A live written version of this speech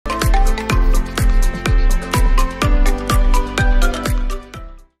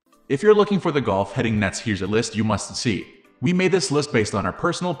If you're looking for the golf heading nets, here's a list you must see. We made this list based on our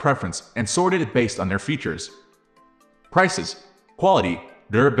personal preference and sorted it based on their features, prices, quality,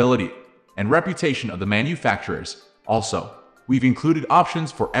 durability, and reputation of the manufacturers. Also, we've included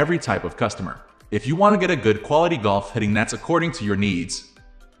options for every type of customer. If you want to get a good quality golf heading nets according to your needs,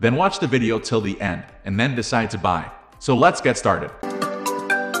 then watch the video till the end and then decide to buy. So let's get started.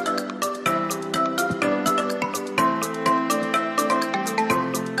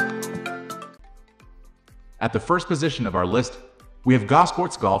 At the first position of our list, we have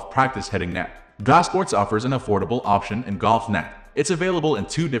GoSports Golf Practice Heading Net. GoSports offers an affordable option in golf net. It's available in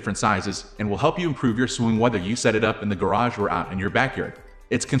 2 different sizes and will help you improve your swing whether you set it up in the garage or out in your backyard.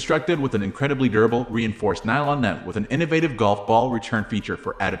 It's constructed with an incredibly durable, reinforced nylon net with an innovative golf ball return feature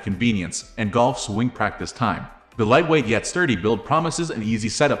for added convenience and golf swing practice time. The lightweight yet sturdy build promises an easy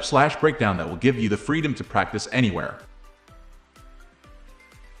setup/breakdown that will give you the freedom to practice anywhere.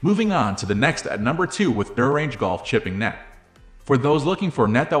 Moving on to the next at number 2 with DURARANGE Golf Chipping Net. For those looking for a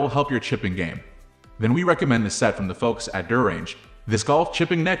net that will help your chipping game, then we recommend this set from the folks at DURARANGE. This golf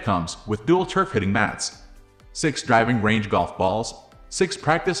chipping net comes with dual turf hitting mats, 6 driving range golf balls, 6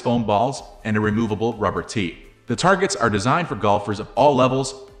 practice foam balls, and a removable rubber tee. The targets are designed for golfers of all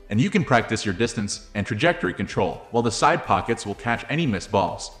levels, and you can practice your distance and trajectory control, while the side pockets will catch any missed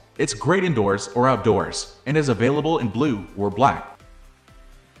balls. It's great indoors or outdoors, and is available in blue or black.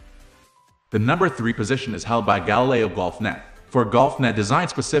 The number 3 position is held by Galileo Golf Net. For a golf net designed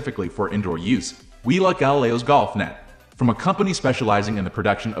specifically for indoor use, we like Galileo's Golf Net, from a company specializing in the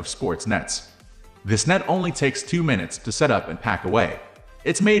production of sports nets. This net only takes 2 minutes to set up and pack away.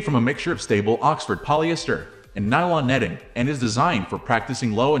 It's made from a mixture of stable Oxford polyester and nylon netting and is designed for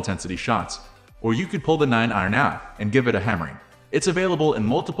practicing low-intensity shots, or you could pull the 9-iron out and give it a hammering. It's available in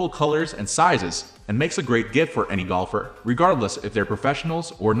multiple colors and sizes and makes a great gift for any golfer, regardless if they're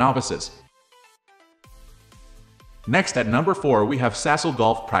professionals or novices. Next at number 4 we have SASRL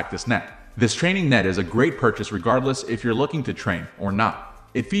Golf Practice Net. This training net is a great purchase regardless if you're looking to train or not.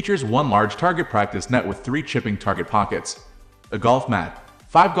 It features 1 large target practice net with 3 chipping target pockets, a golf mat,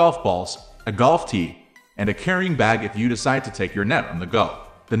 5 golf balls, a golf tee, and a carrying bag if you decide to take your net on the go.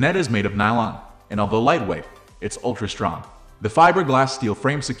 The net is made of nylon, and although lightweight, it's ultra strong. The fiberglass steel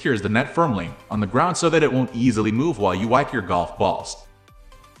frame secures the net firmly on the ground so that it won't easily move while you wipe your golf balls.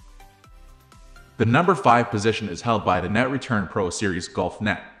 The number 5 position is held by the Net Return Pro Series Golf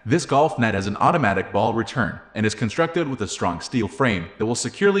Net. This golf net has an automatic ball return and is constructed with a strong steel frame that will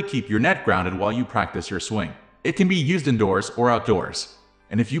securely keep your net grounded while you practice your swing. It can be used indoors or outdoors,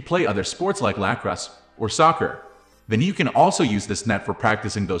 and if you play other sports like lacrosse or soccer, then you can also use this net for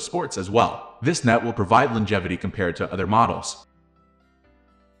practicing those sports as well. This net will provide longevity compared to other models.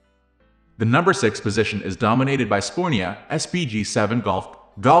 The number 6 position is dominated by Spornia SPG7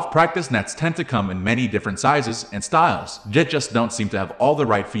 Golf practice nets tend to come in many different sizes and styles, yet just don't seem to have all the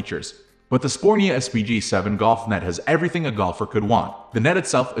right features. But the Spornia SPG7 Golf Net has everything a golfer could want. The net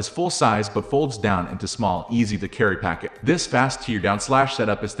itself is full size but folds down into small, easy to carry packet. This fast tear down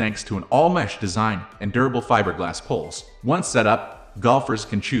setup is thanks to an all-mesh design and durable fiberglass poles. Once set up, golfers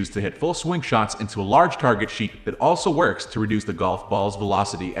can choose to hit full swing shots into a large target sheet that also works to reduce the golf ball's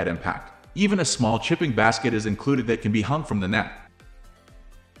velocity at impact. Even a small chipping basket is included that can be hung from the net.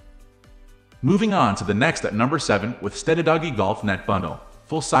 Moving on to the next at number 7 with SteadyDoggie Golf Net Bundle.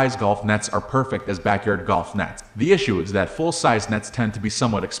 Full-size golf nets are perfect as backyard golf nets. The issue is that full-size nets tend to be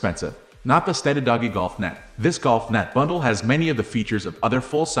somewhat expensive. Not the SteadyDoggie Golf Net. This golf net bundle has many of the features of other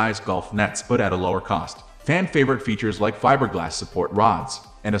full-size golf nets but at a lower cost. Fan-favorite features like fiberglass support rods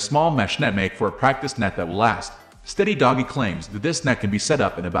and a small mesh net make for a practice net that will last. SteadyDoggie claims that this net can be set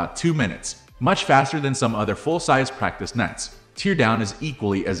up in about 2 minutes, much faster than some other full-size practice nets. Tear down is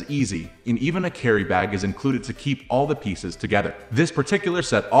equally as easy, and even a carry bag is included to keep all the pieces together. This particular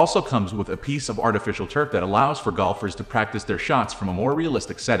set also comes with a piece of artificial turf that allows for golfers to practice their shots from a more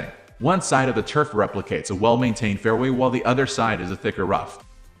realistic setting. One side of the turf replicates a well-maintained fairway while the other side is a thicker rough.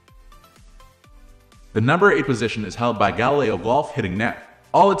 The number 8 position is held by Galileo Golf Hitting Net.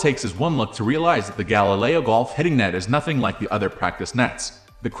 All it takes is one look to realize that the Galileo Golf Hitting Net is nothing like the other practice nets.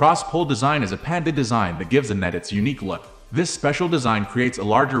 The cross-pole design is a padded design that gives the net its unique look. This special design creates a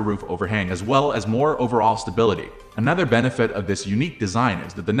larger roof overhang as well as more overall stability. Another benefit of this unique design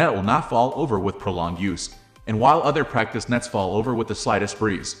is that the net will not fall over with prolonged use, and while other practice nets fall over with the slightest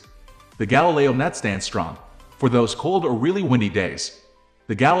breeze, the Galileo net stands strong. For those cold or really windy days,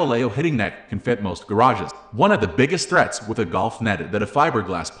 the Galileo hitting net can fit most garages. One of the biggest threats with a golf net is that a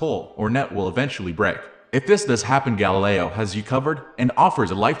fiberglass pole or net will eventually break. If this does happen, Galileo has you covered and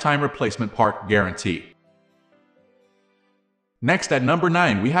offers a lifetime replacement part guarantee. Next at number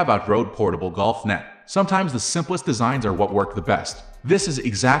 9, we have Outroad Portable Golf Net. Sometimes the simplest designs are what work the best. This is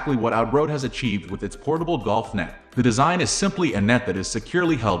exactly what Outroad has achieved with its portable golf net. The design is simply a net that is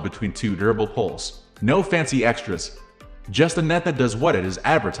securely held between two durable poles. No fancy extras. Just a net that does what it is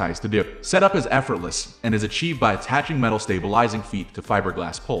advertised to do. Setup is effortless and is achieved by attaching metal stabilizing feet to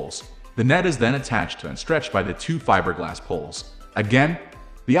fiberglass poles. The net is then attached to and stretched by the two fiberglass poles. Again,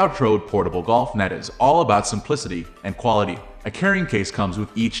 the Outroad Portable Golf Net is all about simplicity and quality. A carrying case comes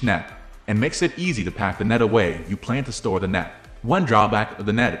with each net and makes it easy to pack the net away you plan to store the net. One drawback of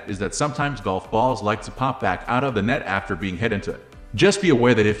the net is that sometimes golf balls like to pop back out of the net after being hit into it. Just be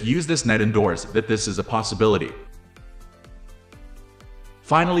aware that if you use this net indoors, that this is a possibility.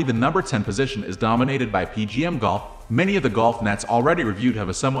 Finally, the number 10 position is dominated by PGM Golf. Many of the golf nets already reviewed have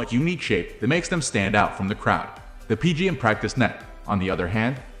a somewhat unique shape that makes them stand out from the crowd. The PGM Practice Net, on the other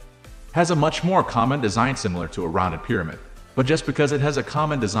hand, has a much more common design similar to a rounded pyramid. But just because it has a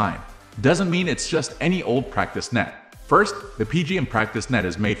common design doesn't mean it's just any old practice net. First, the PGM Practice Net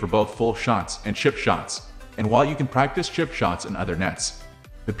is made for both full shots and chip shots, and while you can practice chip shots in other nets,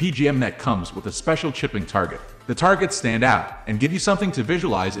 the PGM Net comes with a special chipping target. The targets stand out and give you something to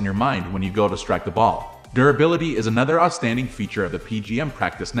visualize in your mind when you go to strike the ball. Durability is another outstanding feature of the PGM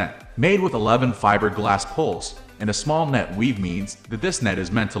Practice Net. Made with 11 fiberglass poles and a small net weave means that this net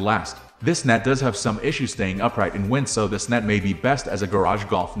is meant to last. This net does have some issues staying upright in wind, so this net may be best as a garage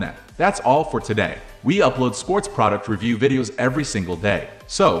golf net. That's all for today. We upload sports product review videos every single day,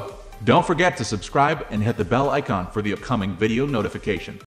 so don't forget to subscribe and hit the bell icon for the upcoming video notification.